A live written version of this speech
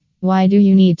Why do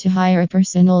you need to hire a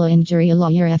personal injury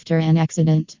lawyer after an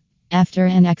accident? After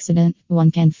an accident,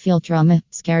 one can feel trauma,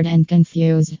 scared, and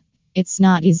confused. It's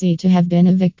not easy to have been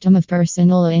a victim of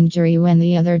personal injury when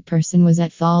the other person was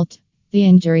at fault. The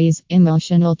injuries,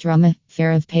 emotional trauma,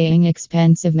 fear of paying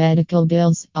expensive medical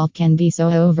bills, all can be so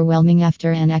overwhelming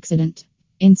after an accident.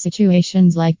 In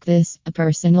situations like this, a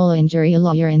personal injury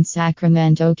lawyer in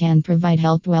Sacramento can provide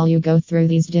help while you go through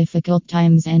these difficult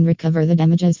times and recover the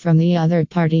damages from the other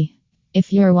party.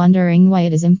 If you're wondering why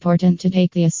it is important to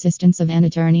take the assistance of an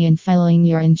attorney in filing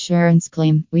your insurance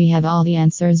claim, we have all the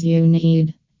answers you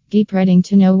need. Keep reading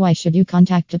to know why should you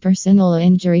contact a personal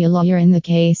injury lawyer in the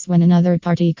case when another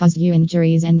party caused you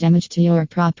injuries and damage to your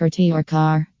property or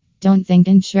car. Don't think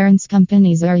insurance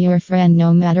companies are your friend.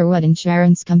 No matter what,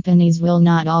 insurance companies will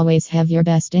not always have your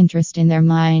best interest in their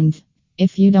mind.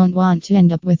 If you don't want to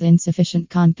end up with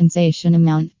insufficient compensation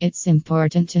amount, it's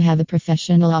important to have a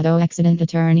professional auto accident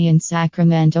attorney in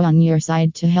Sacramento on your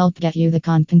side to help get you the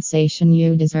compensation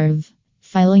you deserve.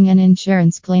 Filing an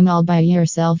insurance claim all by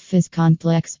yourself is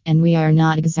complex, and we are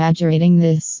not exaggerating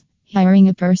this. Hiring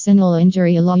a personal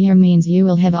injury lawyer means you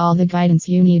will have all the guidance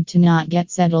you need to not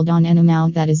get settled on an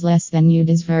amount that is less than you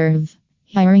deserve.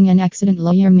 Hiring an accident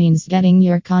lawyer means getting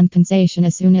your compensation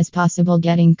as soon as possible.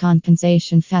 Getting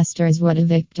compensation faster is what a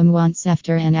victim wants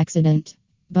after an accident.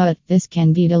 But this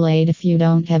can be delayed if you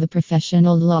don't have a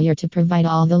professional lawyer to provide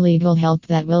all the legal help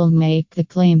that will make the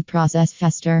claim process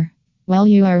faster. While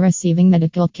you are receiving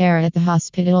medical care at the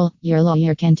hospital, your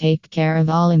lawyer can take care of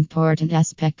all important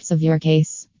aspects of your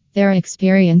case. Their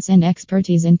experience and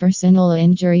expertise in personal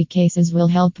injury cases will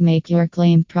help make your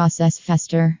claim process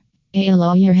faster. A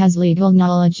lawyer has legal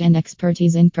knowledge and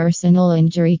expertise in personal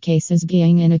injury cases.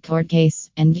 Being in a court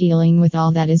case and dealing with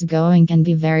all that is going can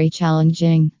be very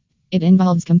challenging. It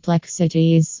involves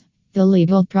complexities. The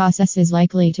legal process is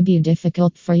likely to be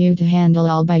difficult for you to handle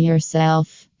all by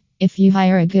yourself. If you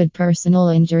hire a good personal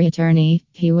injury attorney,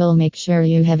 he will make sure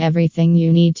you have everything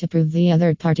you need to prove the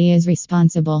other party is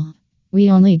responsible. We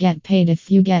only get paid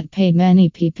if you get paid. Many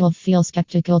people feel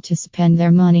skeptical to spend their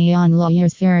money on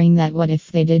lawyers, fearing that what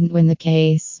if they didn't win the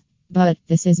case. But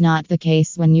this is not the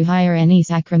case when you hire any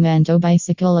Sacramento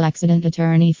bicycle accident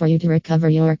attorney for you to recover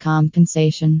your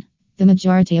compensation. The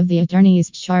majority of the attorneys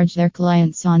charge their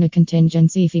clients on a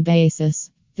contingency fee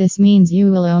basis. This means you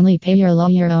will only pay your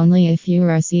lawyer only if you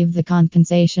receive the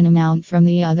compensation amount from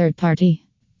the other party.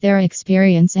 Their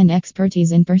experience and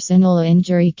expertise in personal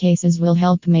injury cases will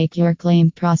help make your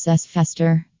claim process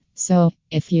faster. So,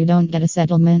 if you don't get a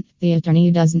settlement, the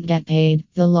attorney doesn't get paid,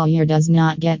 the lawyer does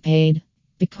not get paid.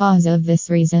 Because of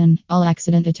this reason, all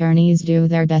accident attorneys do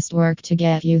their best work to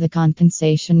get you the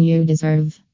compensation you deserve.